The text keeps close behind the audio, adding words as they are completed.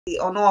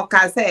ono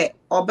ka say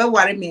obe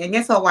worry me and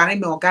yes or worry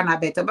me or Ghana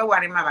bet obe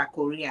worry my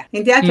Korea.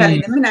 In the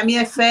actually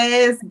me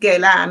first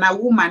girl and a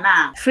woman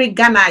free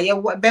Ghana ye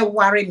be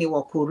worry me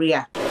or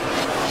Korea.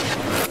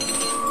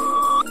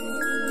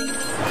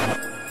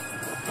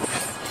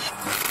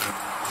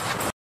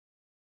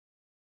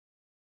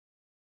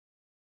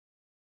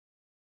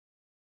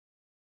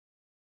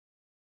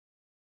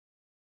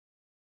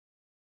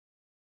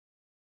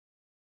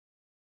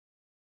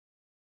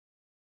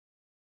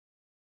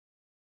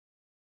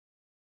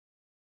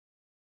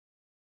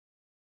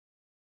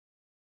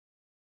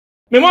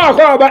 Me more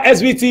about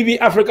SVTV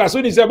Africa.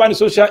 So this is about the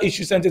social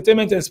issues,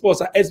 entertainment and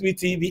sports at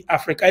SVTV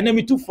Africa. And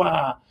me too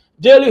far.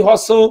 Daily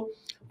hustle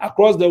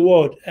across the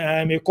world.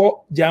 Me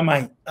call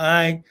Germany.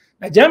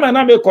 Germany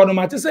na me call no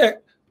matter say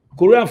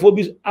Korean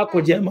phobia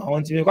ako Germany.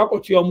 Until me call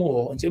to your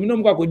more. Until me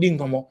no go ding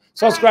komo.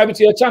 Subscribe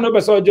to your channel.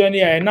 Be so join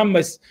here.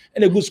 Numbers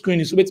and a good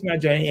screen. So bet me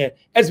join here.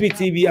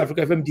 SVTV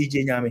Africa FM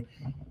DJ Nyame.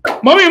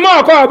 Mommy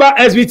more call about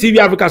SVTV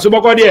Africa. So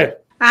boko there.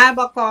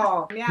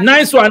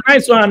 Nice one.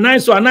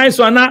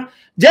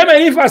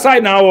 Germany if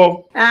aside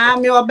now.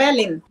 Me or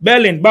Berlin.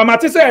 Berlin. But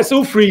Matisse is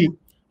so free.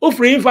 Who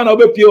free in fan of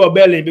pure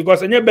Berlin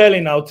because any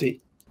Berlin out here.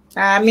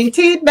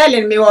 Minty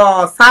Berlin me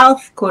or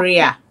South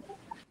Korea.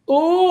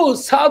 Oh,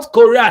 South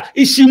Korea.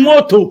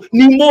 Ishimoto,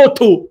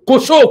 Nimoto,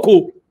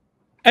 Koshoko.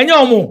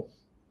 Enyomo.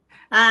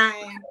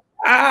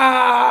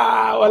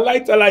 Well,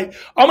 like.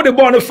 I'm the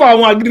born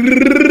farm one.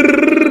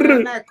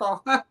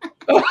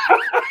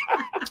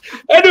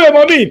 Anyway,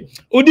 mommy,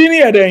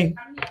 Udini then.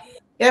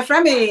 You're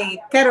from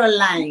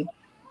Caroline.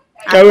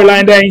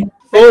 Caroline then.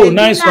 Oh,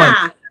 nice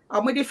one.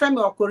 I'm with from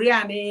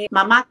Korean,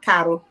 Mama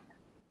Caro.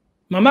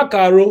 Mama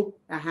Caro.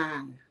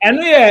 And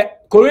we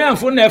Korean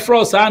for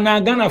nefros,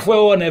 and Ghana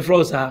for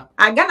nefros.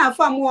 I Ghana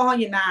for more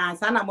in a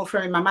son of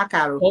friend Mama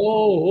Caro.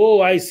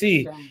 Oh, I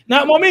see.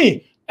 Now,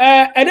 mommy,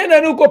 and then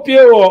I do copy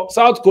or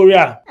South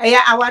Korea.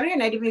 Yeah, I want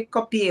to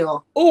copy.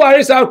 Who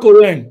are South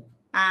Korean?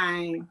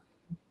 Aye.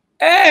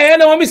 Eh,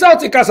 no, mommy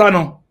South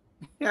Casano.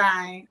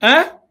 Aye.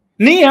 Eh?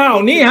 Ni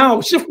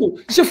hao,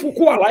 shifu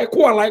kuwa like,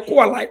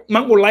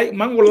 mango like.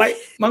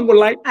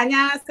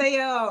 Anya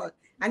sayo,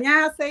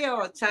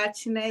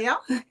 church neyo.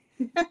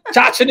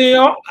 Church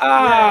neyo,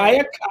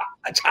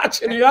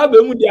 church neyo,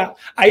 bemudia,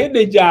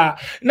 ayedeja.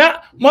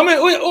 Na, mommy,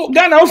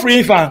 Ghana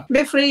free fan.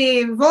 Be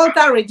free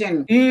Volta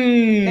region.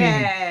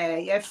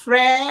 Your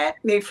friend,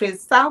 me free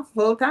South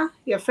Volta,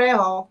 your friend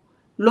ho,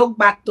 look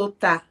back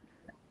tota.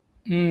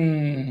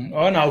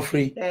 Oh, now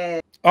free.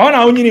 Oh,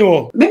 now you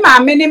know. Me ma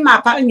many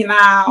mapa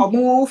nyina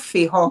omo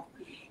fi ho.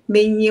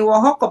 Me nyi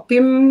wo ho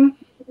kopim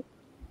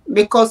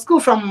because school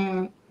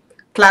from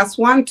class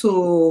 1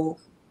 to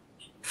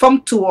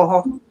form 2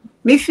 ho.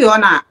 Me fi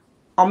ona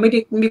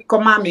omo me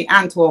come me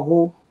aunt wo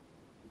ho.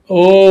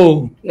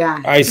 Oh.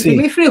 Yeah. I see.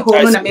 Me free ho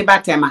no na me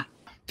batema.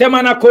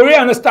 Tema na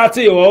Korea no start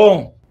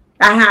yo.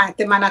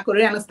 Tema na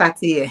Korea no start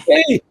here.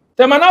 Hey.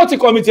 Tema na uti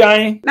committee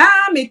ayin.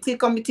 Na me ti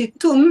committee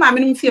 2, ma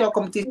me fi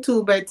committee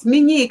 2 but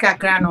me nyi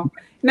kakra no.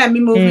 Now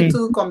me moved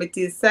to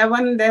committee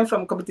 7, then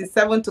from committee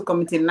 7 to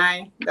committee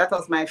 9. That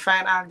was my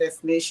final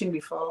destination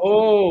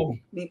before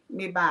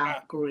me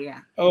back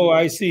Korea. Oh,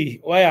 I see.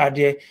 Why are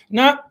they?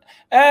 Now,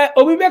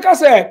 Obibeka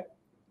said,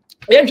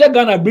 I'm just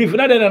gonna brief.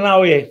 Not that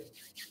now, yeah.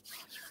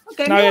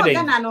 Okay, no,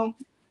 Ghana no.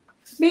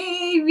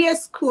 Me we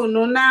school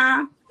no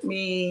na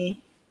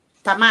me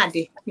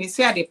Tamade. Me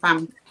see the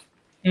Pam.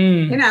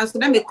 You so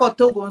then me call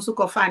Togo and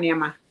Suko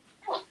Faniama.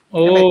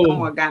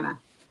 Oh, Ghana.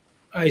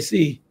 I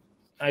see.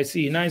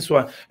 Nice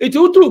one. It's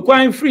too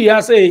quite free.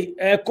 I say,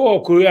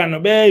 call Korean,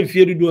 be if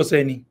you do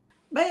any.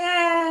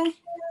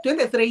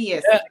 23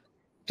 years.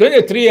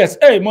 23 years.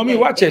 Hey, mommy,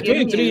 watch it.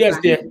 23 years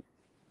there.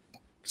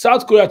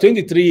 South Korea,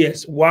 23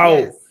 years. Wow.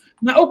 Yes.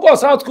 Now, of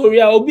course, South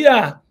Korea,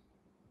 Obia.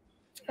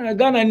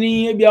 Ghana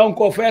ni be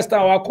uncle first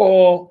time I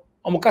call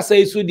Omokasa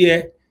isu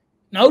there.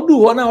 Now, do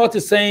what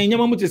is saying,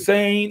 Yamamu is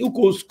saying,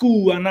 Uko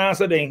school and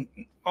answer then.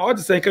 What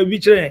is saying, can be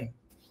changed.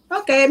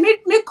 Okay,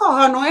 me call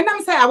her no, and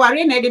I'm say I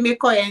worry na me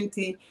call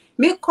auntie.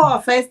 Me call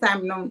first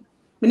time no.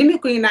 Me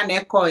queen na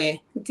na call e.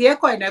 Ti e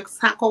call na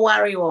sako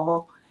worry wo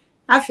ho.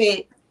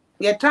 Afi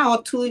ye try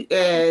or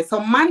 2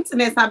 some months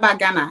na sa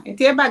Ghana.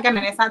 Ti e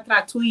Ghana na sa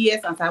try 2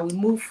 years after we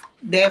move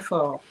there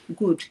for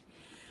good.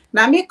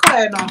 Na me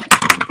call no.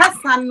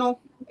 Pasan no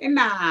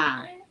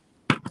na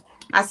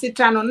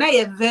asitra no na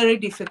ye very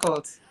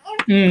difficult.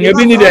 You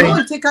be need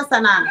that. Take us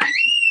na.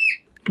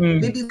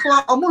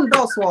 Before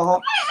omundo so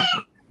ho.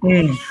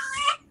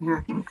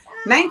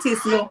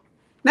 90s no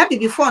na be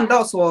before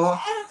ndos wo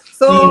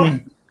so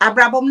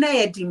abrabom na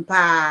ye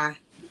dimpa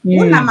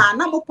una ma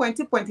na mo point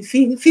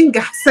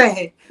finger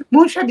say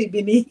mo hwe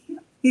bibini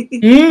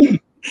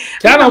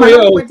kana mo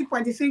yo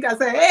point finger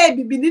say eh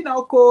bibini na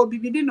oko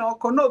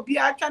no obi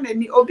atwa na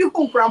ni obi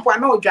hu nkrampo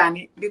na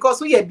odwane because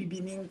we ye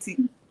bibini nti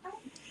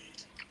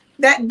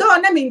that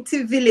do na me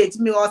nti village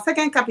me or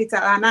second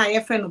capital na ye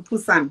friend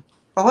Pusan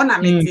oho na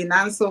me nti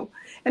na so.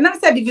 And I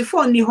said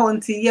before ni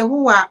honti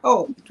Yehuwa,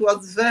 it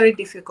was very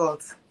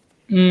difficult.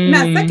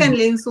 Now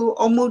secondly, so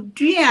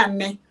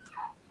omuduane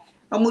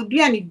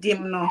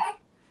dim no.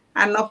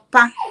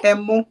 Anopa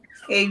emo,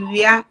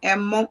 ewia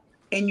emo,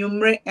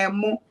 enyumre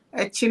emo,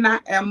 echina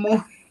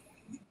emo.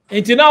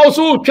 Nti na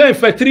also twen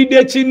for 3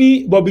 day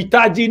chini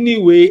bobitaji ni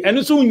we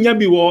eno so nya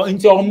bi wo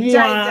nti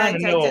omoa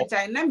ne wo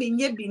Na me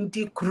nye bi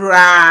ndi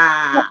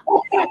kura.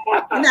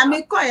 Na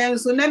me ko yen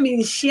so na me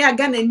nhia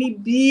Ghana ni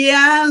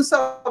bia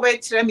so be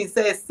kire me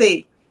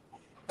say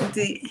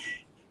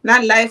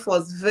that life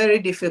was very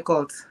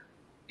difficult.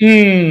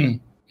 But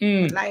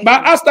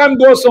as time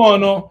goes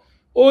on,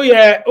 oh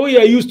yeah,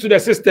 used to the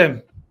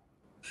system.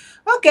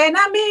 Okay,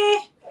 na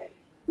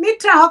me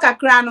try ho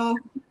kakra no.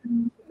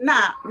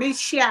 Na me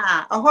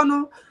share oho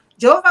no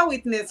Jehovah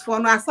Witness for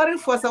no sorry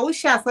for so we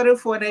share sorry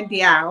for na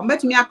dia o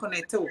metumi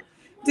connect o.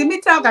 Ti me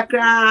try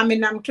kakra me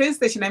nam train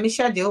station na me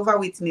share Jehovah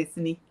Witness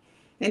ni.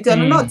 Enti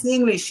ono not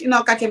English,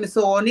 ina ka me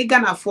so oni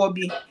Ghana for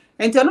bi.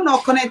 Enti ono no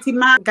connect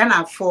ma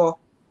Ghana for.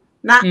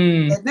 Na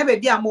na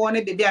baby am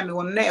na baby am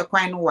won na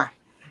ekwan no wa.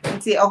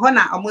 Nti oho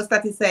na almost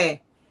start say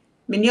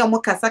me ni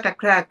omo kasa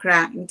kakra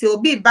kakra. Nti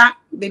obi ba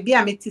baby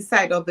am ti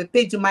side of the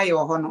page my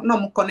oho no na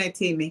omo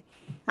connect me.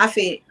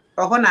 Afi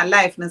oho na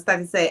life no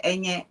start say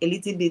enye a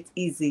little bit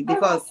easy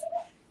because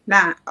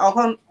na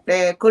oho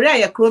Korea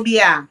ya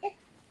krobia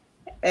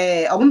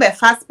omo be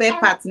fast spare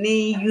part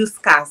ni use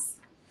cars.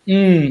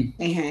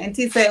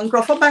 Nti say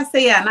nkrofo ba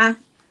say ya na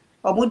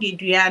omo di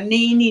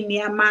duane ni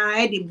niama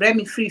e di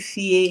bremi free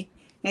fee.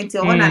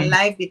 Until when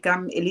life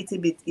become a little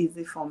bit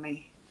easy for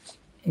me.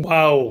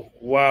 Wow.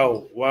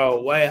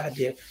 Why are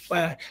there?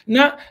 Why?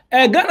 Now,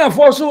 Ghana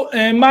for so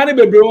money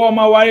be bro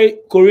ma why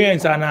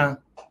Koreans ana.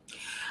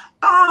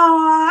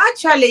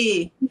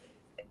 Actually,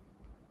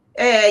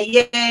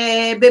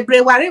 yeah,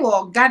 bebre wari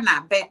wo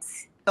Ghana bet.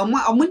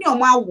 Omo ni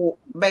omo awo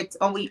bet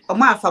omo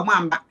afamo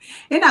amba.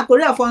 Na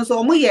Korea for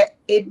so omo ye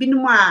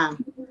ebinum a.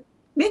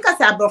 Make us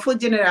abrofo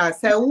general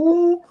say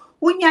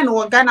unya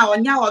no Ghana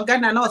onya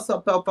Ghana na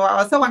osopeope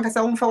oso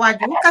wankasa wonfa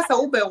wadu ukasa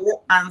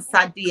ubewo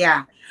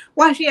ansadia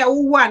wanhwe ya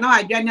wuwu a na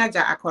wadwane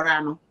aja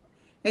akora no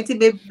enti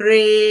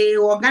bebre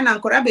wo Ghana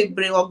akora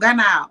bebre wo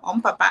Ghana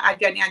ompapa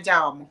adwane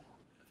aja omo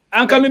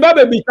anka me ba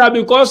be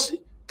because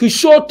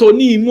kisho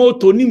toni mo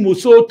toni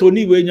moso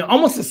toni wenya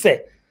almost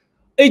say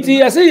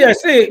enti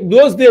say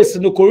those days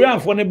no Korean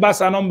for ne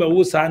basa number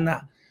wo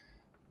sana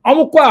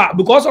Omukwa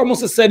because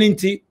almost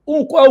 70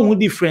 unkwa hu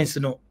difference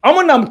no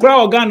omunam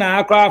kra Ghana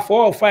akra 4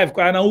 or 5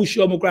 kra na ushi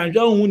omukra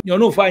njo hu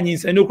no fa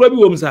nyinsa no kra bi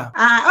wom sa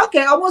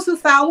okay almost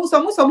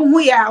hu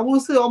ya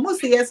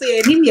almost yes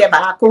ni me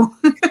baako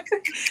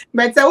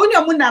but when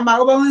omunam a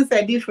obo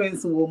say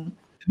difference wom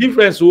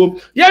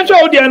ya njo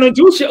odi anu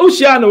ti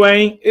ushi anu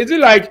wen is it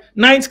like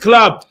night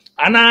club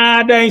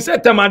another in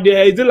September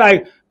there is it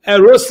like a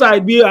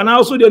roadside bi and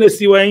also there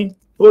see wen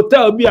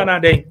hotel bi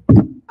another.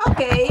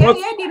 Okay, yeah,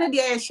 didn't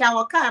the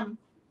shower come.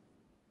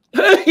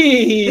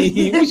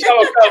 Hey, who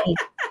shower come?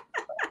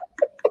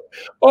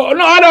 Oh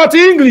no, I don't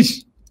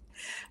English.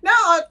 No,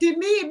 to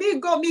me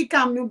go me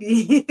come no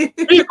be.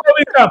 Me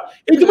come.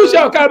 It who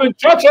shower come in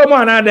church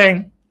man and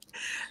then.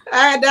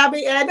 That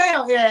be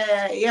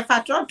yeah,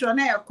 for church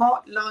na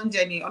call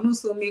lounge ni. Onu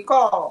so me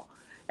call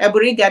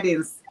Ebury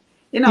Gardens.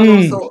 You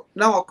know so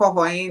na call ho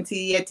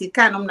enti yeti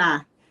kanom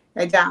na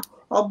eja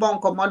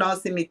obon komodo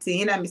simiti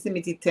hina mi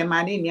simiti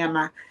temani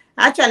niama.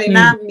 Actually,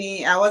 now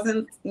I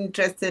wasn't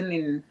interested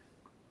in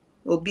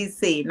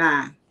obese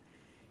na.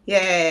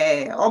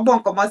 Yeah,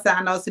 obon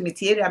komosa na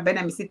osimiti area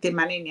bena mi site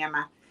mani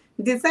niama.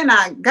 Nti say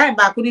na guy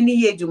back ni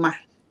ye juma.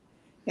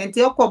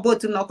 Enti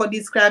okwo no ko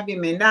describe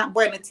me na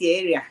boy no ti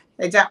area.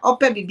 Eja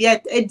ope bibia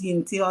edi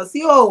nti o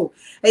si oh,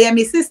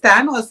 my sister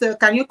and also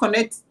can you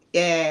connect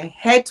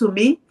her to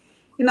me?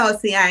 You know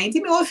say nti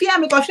me ofia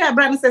me ko share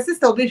brand say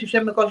sister obi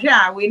hwehwe me ko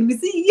share we me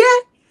see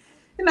yeah.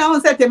 Na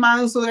on set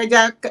man so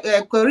eja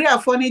Korea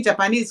for ni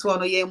Japanese for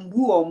no ye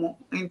mbu omo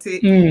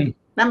nti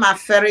na ma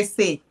fere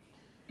say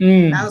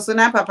na so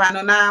na papa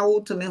no na wo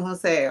to me ho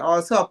say o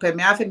so pe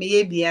me afi me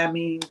ye bia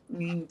me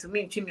to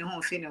me ntwi me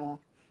ho fi ne ho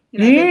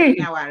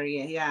na ware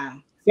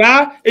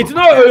yeah it's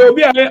not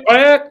obi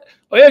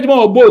oye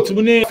juma boat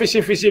mu ni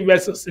fishing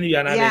vessels ni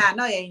ya na yeah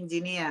no ye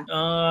engineer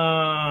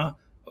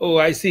oh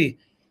I see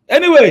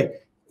anyway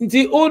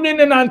nti oni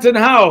ne nanten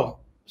how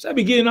so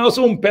begin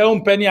also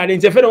umpe ni ade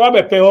nti fe wa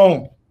be pe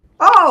on.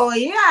 Oh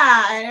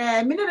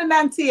yeah, me no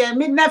nanti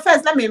me na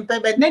first let me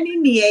but nani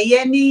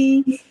ni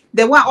ni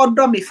the one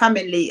order me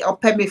family or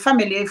pe me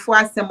family for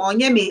asem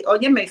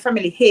onye me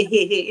family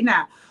hey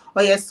ina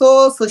oye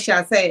so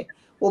social say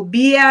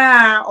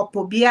obia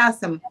opobia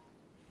asem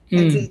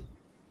nti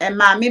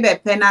ma me be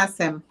pe na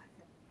asem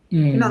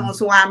you know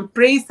so I'm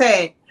pray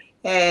say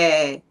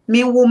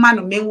me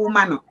woman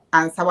no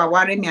ansa wa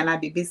ware me na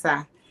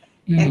bibisa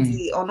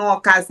enti ono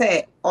ka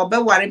say obe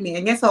ware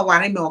me enye so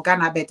ware me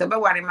Ghana bet obe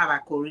ware ma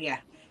Korea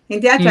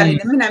enti actually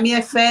me na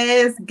me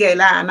first girl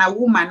na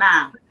woman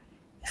na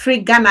free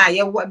Ghana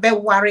ye be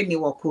ware me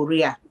wo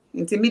Korea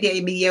enti me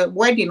dey me ye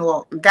wedding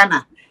wo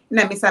Ghana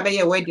na me sabe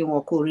ye wedding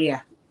wo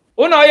Korea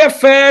Una ye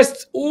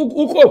first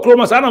uko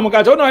kroma sana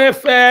mukacho una ye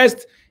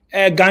first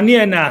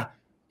Ghanaian na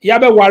ya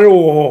be ware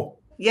wo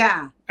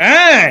yeah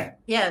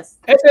Yes.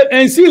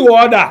 And see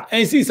water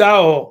and see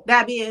sao.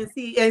 That be and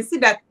see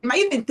that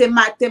even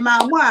tema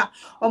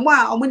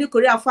omuni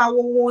Korea fa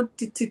wo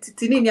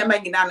titini nya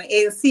magina no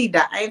and see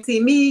that and see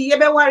me ye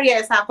be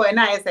warriors akọ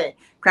na say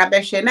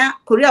krabehwe na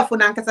Korea fo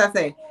na nkasa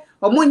say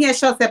omunye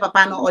sure say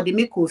papa no or the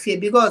me kofie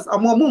because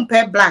omo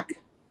mpe black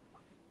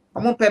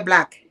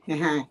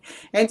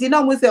and you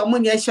know we say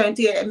omunye sure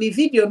nti me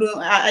video no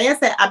I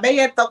say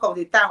abeye talk of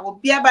the town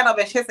obi aba na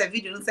be share say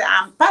video no say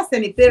I'm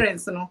passing the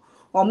parents no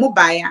omo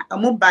baya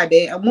omo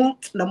babe omo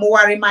no mo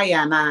worry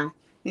my na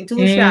into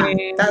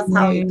that's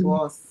how it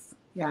was.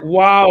 Yeah.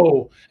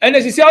 Wow. And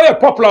as you see how you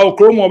popular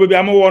okromo baby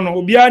am won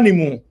obi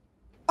animu.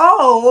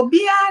 Oh,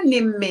 obi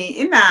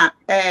anime na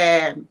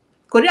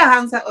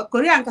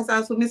Korean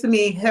kasa so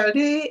me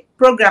healthy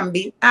program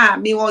be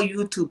me on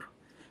YouTube.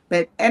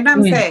 But and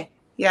I'm say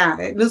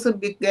yeah, this will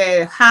be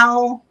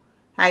how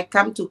I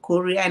come to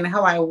Korea and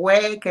how I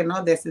work and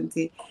all this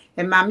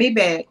and mommy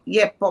be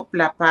yeah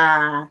popular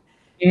pa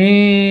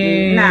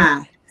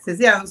na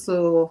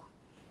so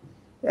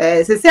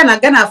na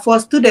Ghana for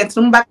students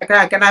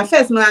Ghana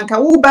first no anka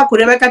wo ba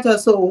Korea be ka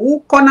so wo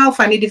corner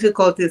funny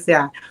difficulties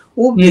ya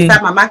wo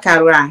bisa mama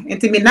karua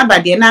enti me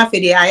number de na afi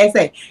de I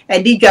say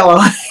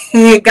edidwa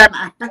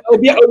Ghana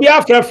obi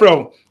afre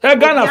from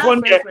Ghana for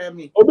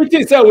obi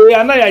ti say we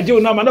ana ya je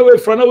na we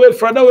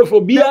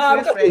for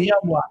bia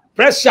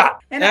pressure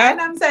and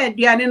I'm say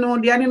duane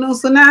no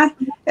so na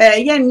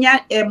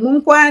yenya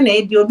munkwa na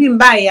edi obi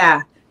mba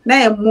ya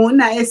na emu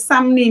na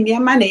esam ni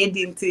niam na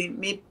edi nti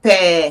me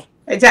pe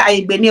eja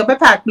ayigbeni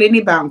opepa akple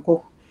ni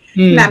banko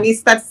na me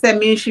start say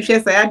me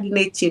hwehwe say adi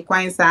na echi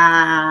kwan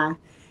sa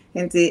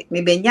enti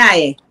me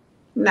benyae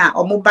na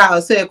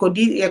omuba so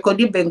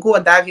ekodi benko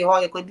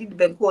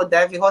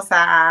odavi ho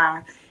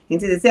sa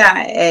enti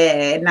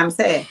say nam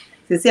say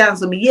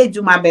anso me ye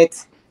juma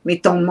bet me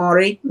ton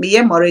mori me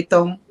ye mori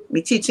ton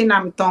me chichi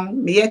nam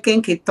ton me ye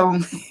kenke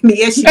ton me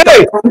ye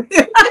shito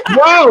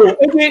wow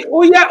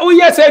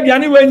oya say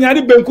biane we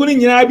nyari benku ni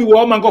nyina bi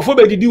wo man kofo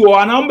be didi wo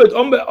ana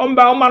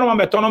omba no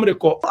me ton me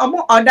ko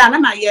omo oda na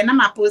ma ye na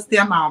ma post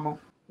ya ma omo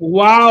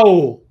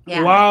wow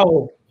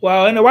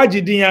and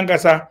wajidi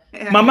yangasa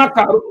mama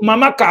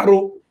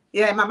Caro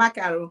yeah mama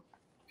Caro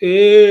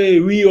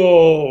we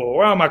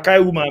wa makai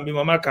woman be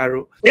mama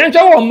Caro yen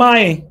cho wo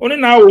mine oni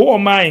na wo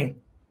mine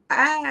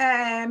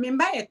me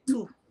mba e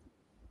tu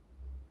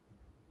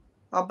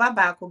oba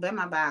ba ko be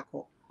ma ba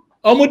ko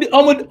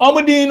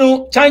omudi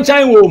no chan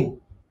wom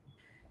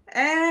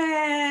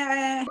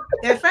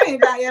your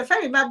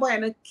friend ba boy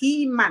no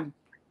key man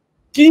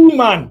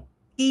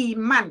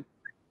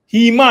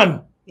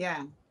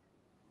yeah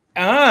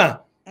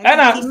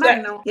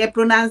and you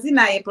pronounce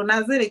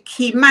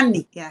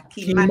Kimani. Yeah,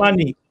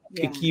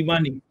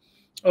 Kimani.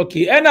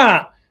 Okay.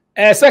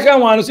 And second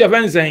one is your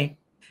friend saying.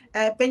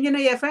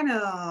 Your friend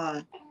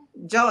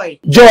Joy.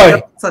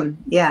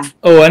 Yeah.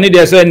 Oh, and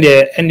they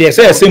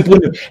say a simple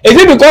name.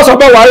 Is it because of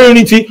our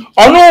unity?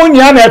 Or no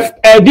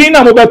nyan Dina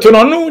Mobeto,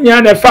 no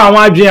nyan found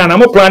one Gian,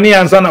 I'm planning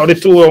and son of the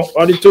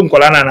two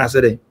Colana and I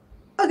said.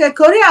 Okay,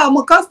 Korea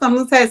mo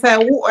custom says I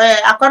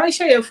can't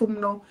share you from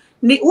no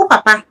ni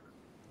papa.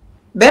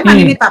 Be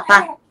mani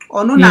papa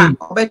onu na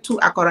obetu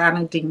akora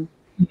no din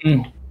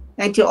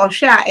enti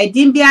ohwa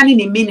edin bia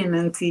ni meaning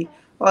nti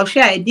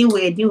ohwa edin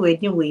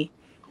we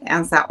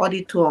answer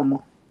audit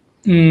omo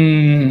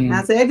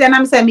na so eja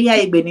nam se me ya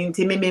igbeni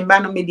nti me mba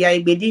no me dia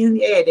igbedi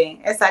den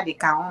esa de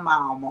ka ho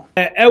ma omo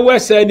we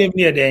say name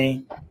ne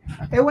den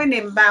we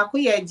ne mba ko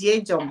ye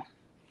gie jom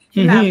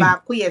na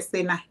ba ko ye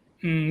sena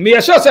me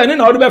sure say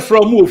na o be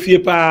from ofie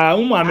pa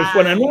ma me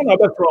fo na no na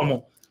be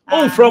from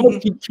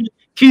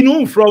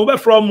kinu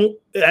from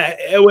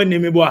ewe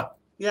name boa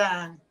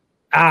yeah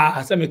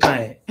say me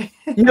kan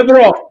ye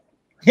bro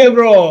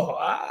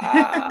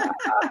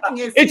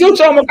it's you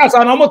tell me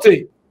kasa na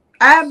mote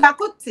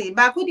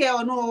baku de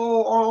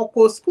ono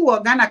ko school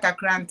Ghana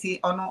kakranti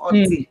ono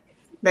oti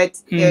but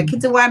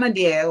kitiwa no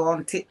de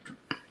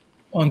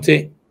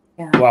onti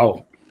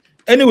wow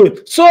anyway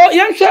so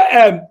yan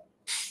share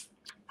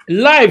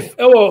life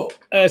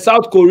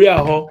South Korea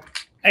ho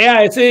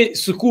I say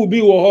school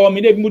bi wo ho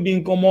me de mu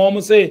din komo mo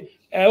say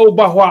o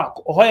ba ho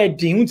e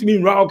din untimi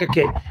nra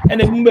okeke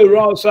and e mbe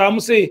ra so am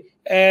say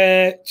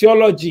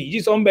theology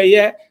this on be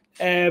ye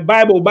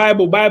Bible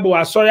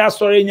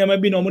asori nyama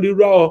bi no mo di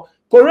ra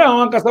Korea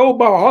on kasa o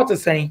ba ho to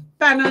say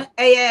pana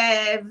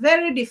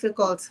very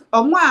difficult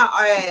omo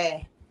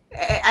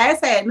I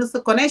say no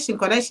so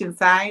connection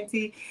science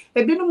e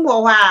bi no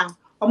mo ho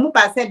omo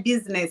ba say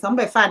business omo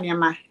be fa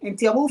niam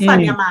enti omo fa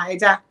niam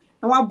eja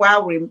na wa bo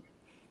awrem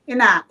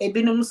ina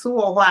ebinum so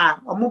wo ho a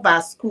omo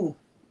ba school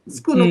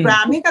no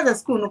pra me ka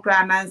school no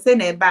pra na nse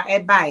na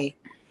eba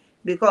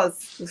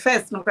because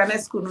first no pra na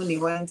school no ni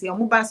wanti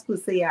omo ba school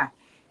say ya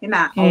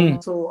ina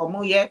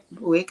omo ye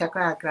we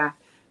kakra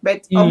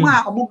but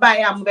omo ba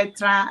ya omo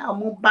betra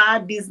omo ba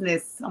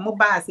business omo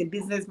ba as a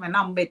businessman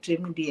na omo betra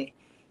mu there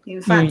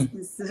in fact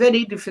it's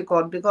very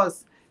difficult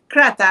because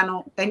krata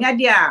no enya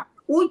dia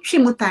Uchi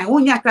mutai,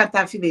 unya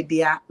krata fi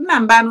bebia.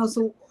 Namba no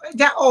so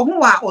ja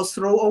ohu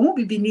osro, ohu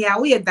bibini a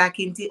uye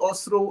dakinti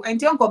osro.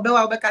 Enti onko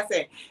bewa obeka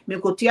se me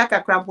kotua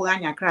kakrampo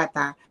anya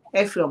krata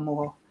efre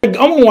mo.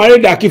 Omo ware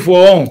daki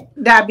for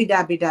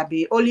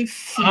Dabi. Only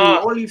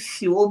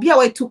few. Obi a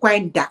we tu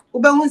kwan da.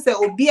 Ube hu se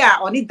obi a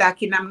oni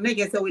daki nam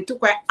nege se we tu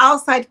kwan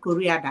outside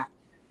Korea da.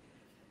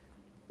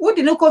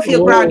 Udi no kofi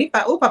kra ni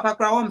pa o papa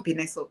kra won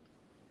pine so.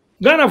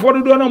 Ghana for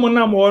do no mo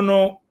na mo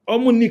no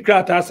omo ni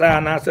krata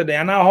asa na se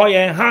de na ho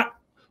ye ha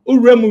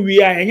urem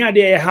wi a enya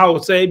de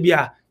house e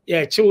bia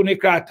ye chiw ni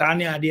krata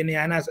ni ade ni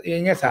ana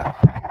enya sa.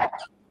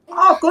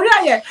 Oh,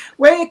 Korea ye.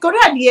 We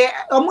Korea de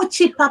omo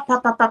chi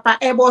papa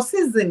ebo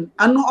season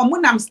anu omo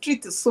nam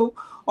street so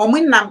omo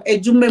nam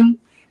ejumem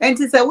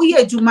enti se we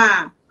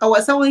ejuma a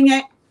was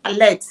say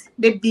alert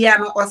de bia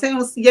no o say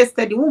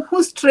yesterday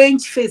who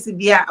strange face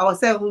bia o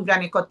say who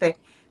gani kote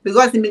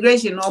because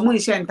immigration no omo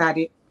ishe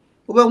ntade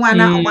ube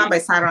nwana omo be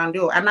surround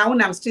o ana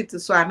unam street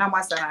so ana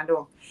ma surround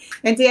o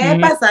enti e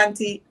pass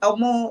anti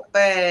omo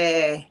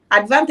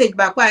advantage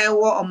ba kwa e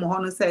wo omo ho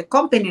no say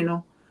company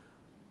no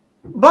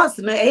boss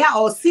no eya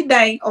o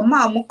sidan o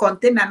ma mo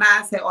container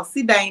na say o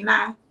sidan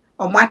na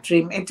o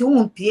matrim enti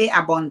won pie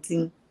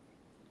abontin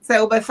say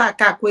o be fa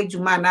ka kwa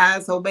ejuma na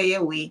say o be ye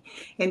we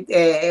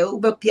o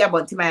be pie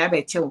abontin ma ya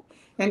be chew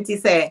enti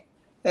say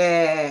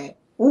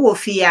wo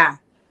fia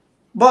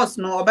boss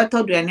no o be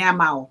to duane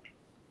ama o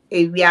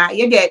ewia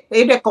ye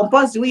de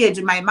compose we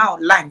ejuma ma o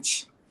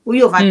lunch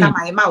we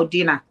overtime ma o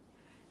dinner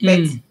but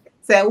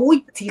say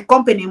we ti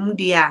company mu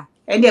dia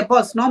and the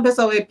boss no be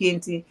so we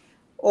pie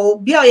o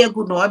bia ye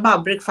good no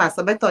about breakfast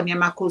o better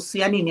nyama ko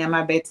suya ni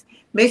nyama bet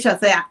make sure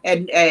say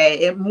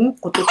mu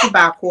kotoku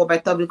ba ko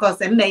better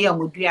because em na ye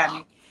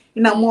omuduane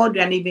ina mu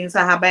oduane bi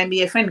nsa ha ban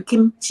be friend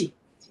kimchi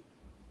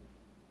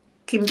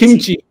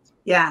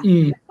yeah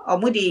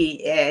omudi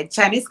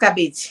Chinese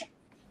cabbage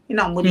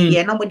ina omudi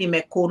ye no omudi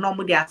meko no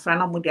omudi afra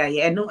no omudi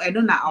aye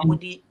eno na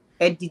omudi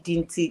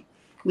edidinti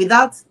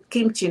without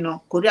kimchi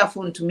no Korea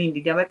phone to me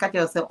dey we catch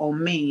yourself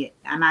on me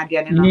and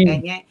aduane no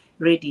enye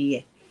ready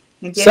ye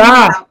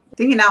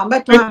thinking now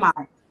beto ama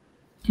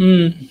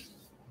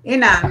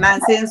ina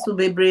nonsense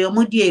bebre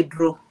omudi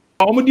edro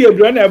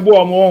na ebo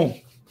omo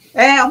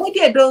omudi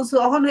edro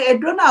so hono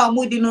edro na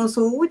omudi no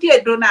so udi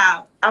edro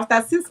na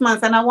after 6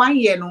 months and 1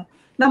 year no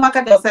na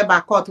maka de say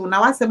back court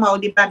na wase ma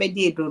odi ba be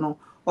di edro no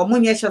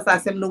omunye sho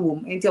asem no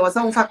wom enti wo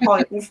say unfa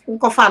call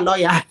unfa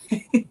lawyer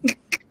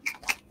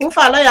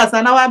unfa lawyer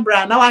sana wa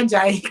bra na wa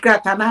jai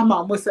krata na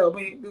ma mo say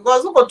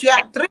because who go to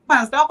 3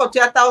 months now go to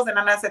 1,000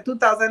 and I say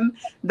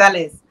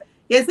 $2,000.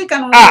 Yes, he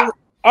can.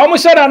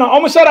 Almost shut down. Yes,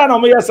 almost shut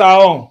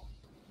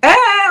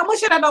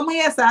down.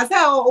 Yes, I say,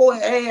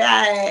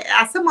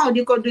 I somehow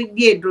you could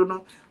be a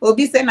drone.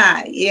 Obi say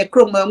na ye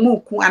chroma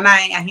muku and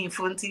I him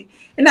fronti.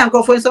 And I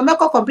go for some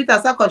computer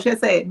so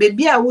say,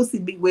 baby, I will see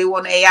big way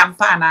one a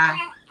yampana.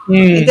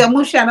 The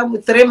motion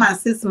of 3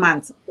 months, 6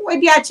 months. Where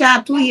the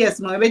child 2 years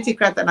no betty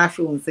crack and I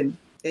feel him.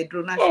 The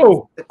drone.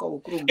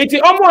 It's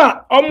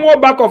almost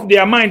back of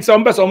their mind.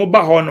 Some best almost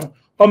back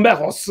ombe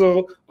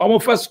hustle omo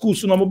first school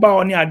so no mo ba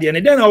oni ade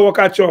ne den na wo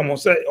ka che omo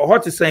say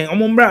hot saying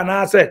omo mbra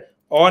na say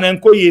on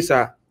enkoyi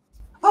sa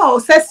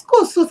say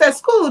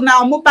school na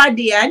omo ba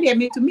dey and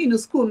me to me no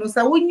school no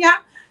say wonya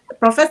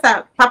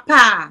professor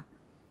papa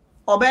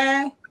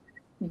obe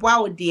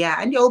bua odia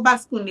and you ba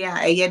school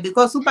there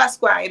because super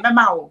school e be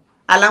ma o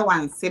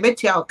allowance e be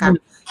tua o ka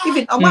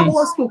even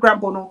omo school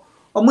crampo no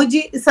omo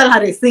ji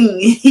salary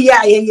sing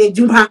ye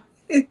juma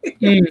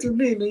to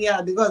me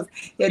no because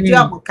ye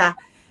tua mo ka.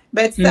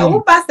 But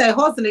who pass a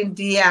hustling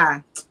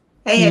dear?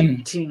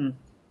 Hustling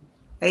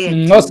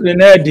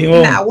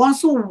I want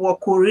to work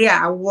Korea.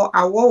 I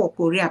walk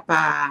Korea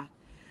pa.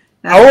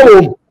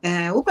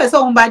 Who pass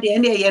somebody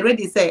and they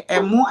ready say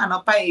a more and a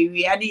pie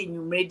we are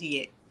in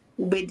ready.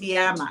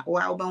 Ubediama.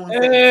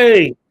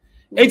 Hey,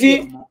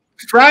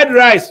 fried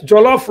rice,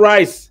 jollof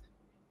rice,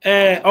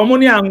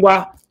 ammonia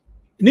angwa,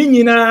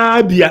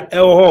 Nina bia,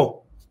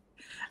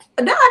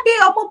 that be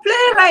omo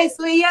play rice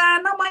we ya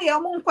na ma ya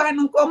omo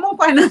kwanu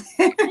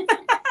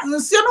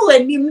nso no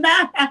wanim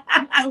na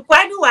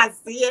kwanu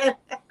wase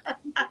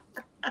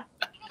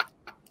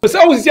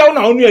so we see how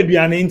na onu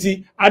aduane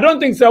nti I don't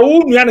think so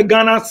who nua na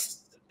Ghana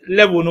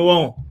level no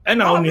won e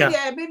na onu ya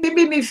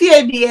me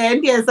fie die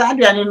ndie sa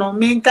aduane no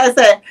me nka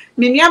se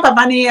me nua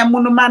baba ne ya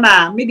munu ma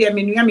na me die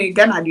me nua me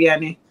Ghana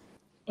aduane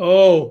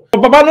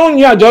papa no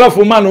nua jollof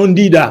man on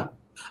dida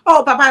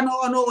papa no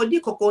odi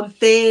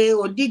kokonte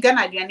odi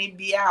Ghana aduane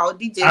bia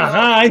odi je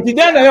nti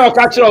den na yo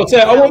ka kire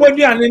say omo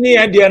aduane ne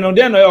ya de no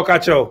den na yo ka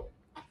kire ope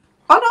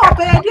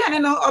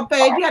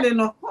aduane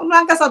no onu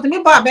anka sa to me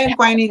ba ben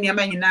kwan ni niam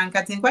nyina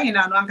anka tin kwan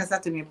nyina no anka sa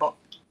to me bo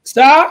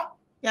sir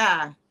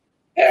yeah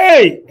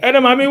hey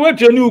mami we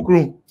treni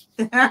ukru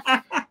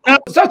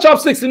such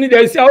chopsticks ni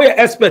there see how you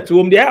expert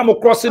wom there am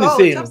crossing the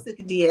same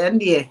chopstick there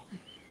and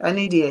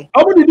ani there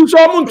omo did so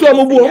omo nto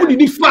omo bu omo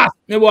did fast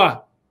me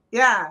bo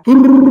yeah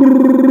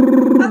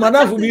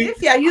madam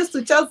if you are used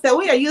to chopstick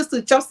we are used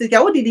to chopstick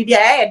how did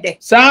there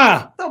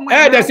sir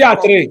there see a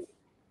three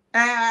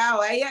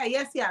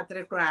yes ya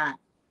 3 cry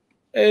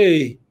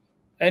Hey,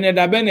 and the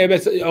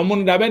Dabene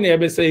among Dabene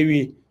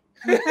Ebesewi.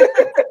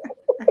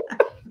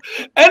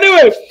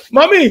 Anyway,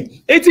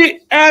 mommy, it's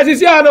as is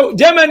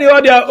Germany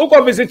or the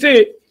Uko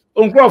visit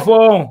Uncle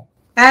for.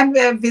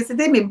 I'm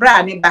visiting me,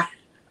 Brandy.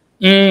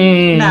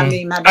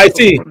 I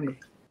see.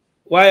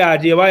 Why are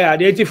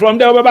they from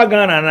there over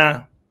Ghana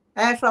now?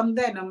 From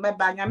there, no, my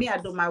Banyami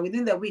Adoma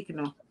within the week,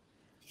 no.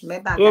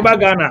 Over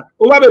Ghana.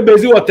 Over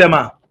busy what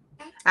tema?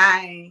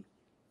 Aye.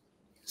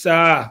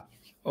 Sir.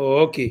 Oh,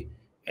 okay.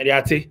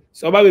 Ediate.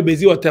 So over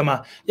busy what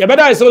tema. Yeah,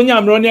 better I saw you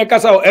am running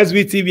Kasa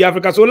SVTV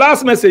Africa. So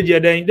last message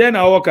then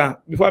I walk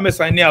before I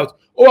sign out.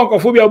 Oh, Uncle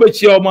Phobia will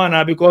cheer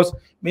man because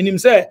meaning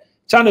say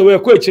channel we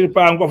quite cheap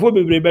Uncle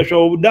Phobia be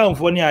show down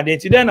for near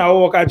then I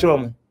walk at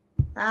home.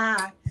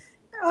 Ah.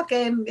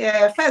 Okay,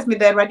 first me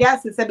the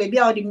radias say baby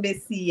I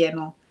didn't see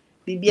no.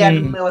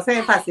 Bibi me was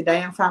say fast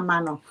dan farmer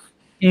no.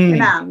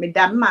 Na me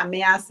dam ma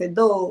me ase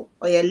do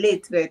or you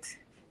late but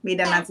me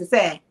dan ati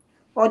say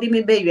odi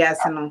me baby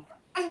ase no.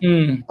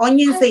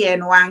 Onyin say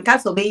no anka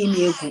so be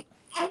imi egu.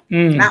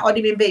 Na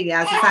odi me baby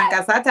ase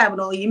sanka sa time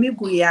no yimi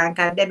gu ya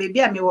anka de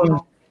baby a me wo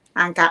no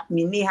anka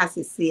me ni ha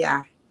sisi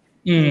a.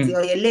 Nti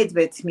or you late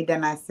but me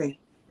dan ase.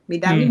 Me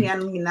dam mi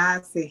anu nyina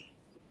ase.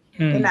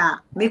 Na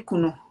me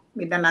kunu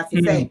me dan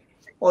ase say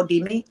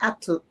odi me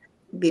ato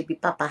baby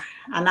papa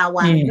and I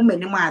want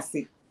woman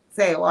masi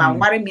say or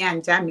worry me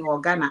and Jamie or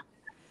Ghana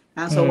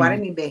and so worry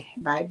me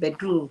by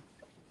bedroom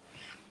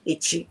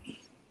ichi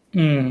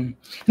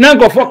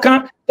nanko for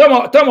can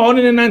tama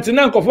only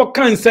 99 for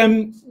can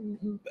sem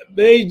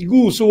be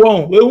goose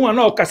won we hu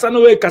na kasa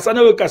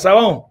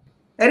won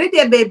eri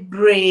de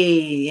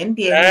bebre and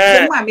the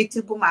mo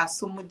ameti go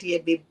maso de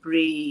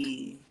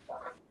bebre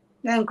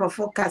nanko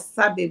for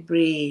kasa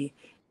bebre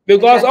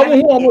because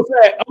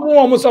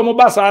omo say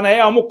basa na e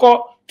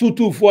amukọ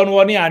 224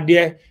 no ni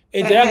ade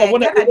ente ya go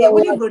na de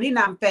we brodi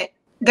na mpe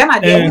Ghana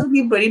de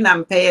we brodi na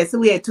mpe so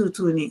we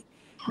 22 ni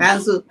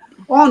nanso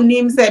on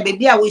nim say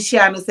baby a wo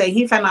share no say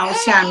he fa na wo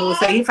share no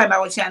say he fa na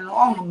wo share no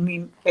on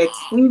nim pet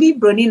ndi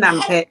brodi na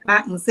mpe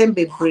na nsem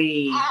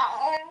bebre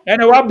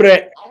ene wa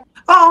bre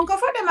nko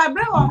for dem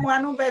abre wo mo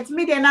anu bet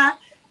me de na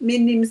me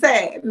nim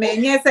say me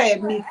nye say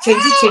me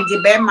change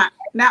be ma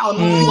na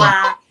onu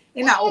wa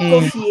ina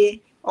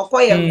okofie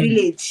okoye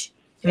village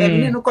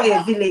me no koye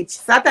village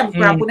satam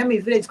krapo na me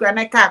village kwa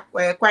na ka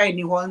kwa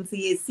ni ho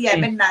nti esi I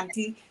been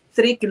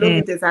 93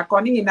 kilometers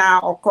according na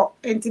oko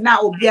enti na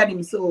obia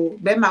nim so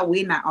be ma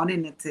we na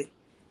onenete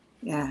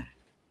yeah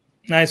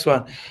nice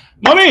one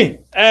mommy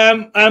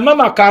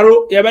mama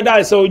Caro ye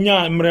beda say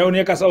onya mre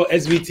oni kasa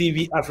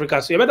SVTV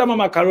Africa so ye beda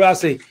mama Caro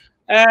say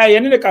ye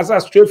ni kasa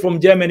straight from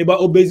Germany but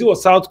obezi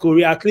was South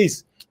Korea at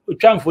least o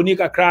twamfoni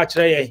kakra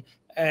kire ye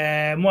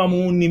mo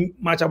amu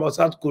much about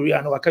South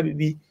Korea no waka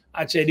bibi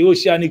ache the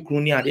ocean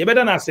kruni ade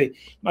beda na say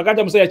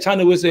makata say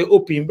channel we say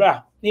open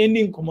bra na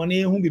eni nkomo na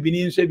ehu bibi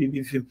ni nso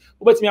bibi film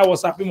obetimi a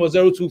WhatsApp mo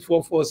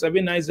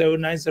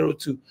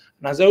 0244790902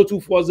 na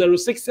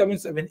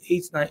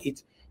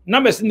 0240677898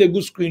 numbers in the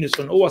good screen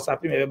so no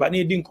WhatsApp me ba na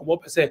edi nkomo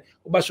pese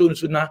oba show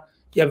nso na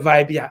ye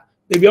vibe ya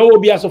baby o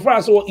bi so far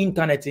as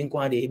internet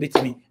nko ade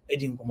ebetimi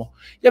edi nkomo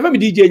ye fa me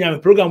DJ nya me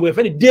program we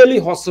fa Daily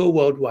Hustle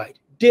Worldwide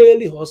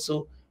you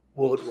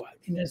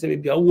say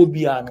baby o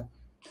bi ano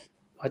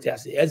what I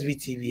say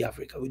SVTV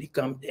Africa we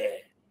come there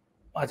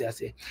what I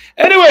say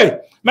anyway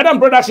madam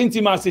production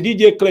team as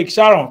DJ Click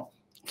Sharon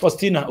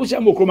Faustina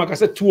Ushamo Chroma ka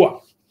say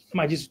tour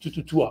ma just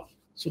tour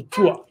so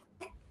tour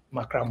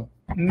makramo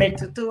make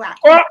to tour